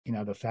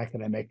the fact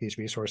that I make these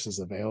resources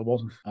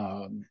available.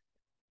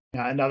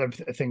 Another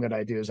thing that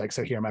I do is like,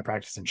 so here in my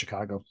practice in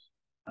Chicago,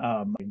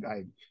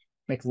 I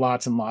make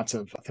lots and lots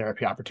of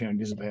therapy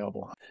opportunities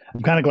available.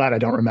 I'm kind of glad I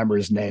don't remember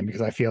his name,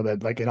 because I feel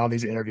that like in all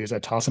these interviews, I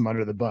toss him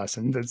under the bus,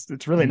 and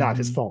it's really not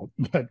his fault,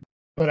 but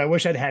I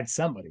wish I'd had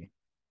somebody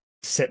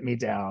sit me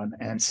down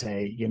and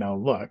say,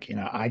 look,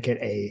 I get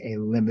a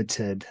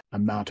limited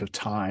amount of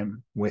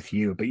time with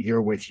you, but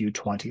you're with you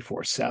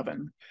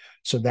 24/7.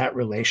 So that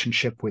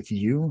relationship with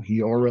you,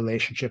 your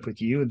relationship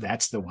with you,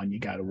 that's the one you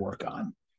got to work on.